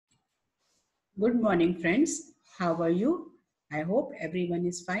Good morning, friends. How are you? I hope everyone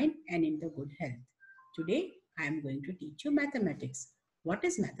is fine and in the good health. Today, I am going to teach you mathematics. What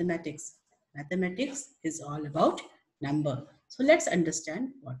is mathematics? Mathematics is all about number. So let's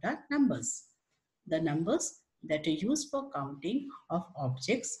understand what are numbers. The numbers that are used for counting of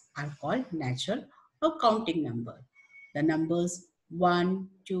objects are called natural or counting number. The numbers 1,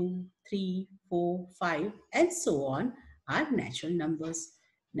 2, 3, 4, 5 and so on are natural numbers.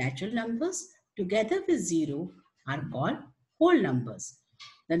 Natural numbers together with 0 are called whole numbers.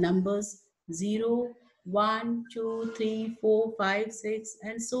 The numbers 0, 1, 2, 3, 4, 5, 6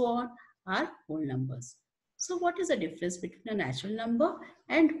 and so on are whole numbers. So what is the difference between a natural number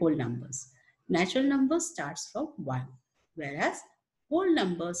and whole numbers? Natural number starts from 1, whereas whole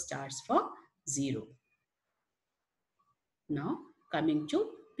number starts from 0. Now coming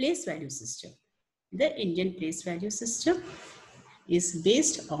to place value system. The Indian place value system is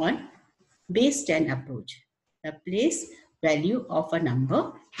based on base 10 approach. The place value of a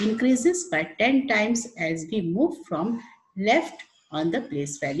number increases by 10 times as we move from left on the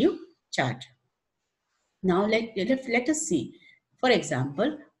place value chart. Now let us see. For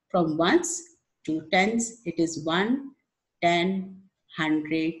example, from ones to tens, it is 1, 10,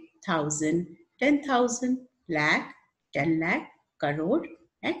 100, 1000, 10,000, lakh, 10 lakh, crore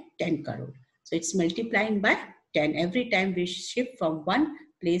and 10 crore. So it's multiplying by 10 every time we shift from one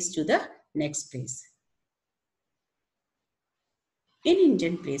place to the next place. In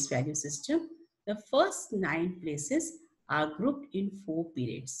Indian place value system, the first 9 places are grouped in 4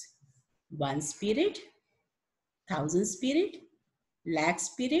 periods. Ones period, thousands period, lakhs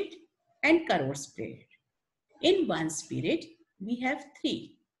period and crores period. In ones period, we have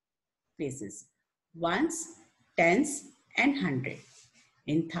 3 places, ones, tens and 100.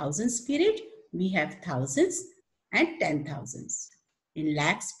 In thousands period, we have thousands and 10,000s. In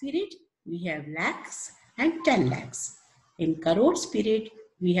lakhs period, we have lakhs and 10 lakhs. In crores period,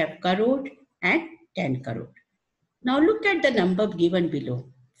 we have crore and 10 crore. Now look at the number given below,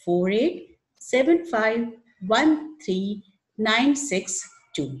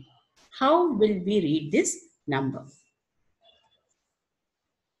 487513962. How will we read this number?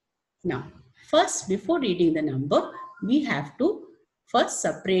 Now, first before reading the number, we have to first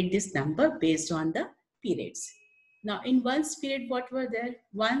separate this number based on the periods. Now in ones period, what were there?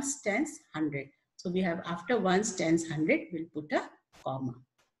 Ones, tens, 100. So we have after ones, tens, 100, we'll put a comma.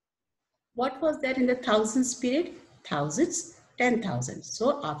 What was there in the thousands period? Thousands, 10,000.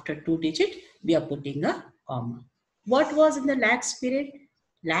 So after 2 digit, we are putting a comma. What was in the lakhs period?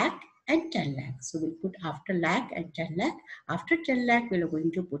 Lakh and 10 lakh. So we'll put after lakh and 10 lakh. After 10 lakh, we are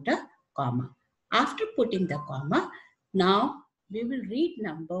going to put a comma. After putting the comma, now we will read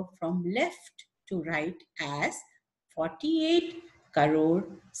number from left to right as 48 crore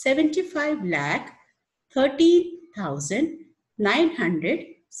 75 lakh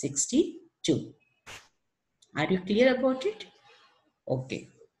 13,962. Are you clear about it? Okay.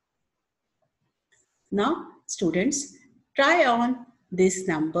 Now, students, try on these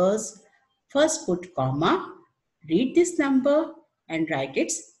numbers. First put comma, read this number and write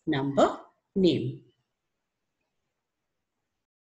its number name.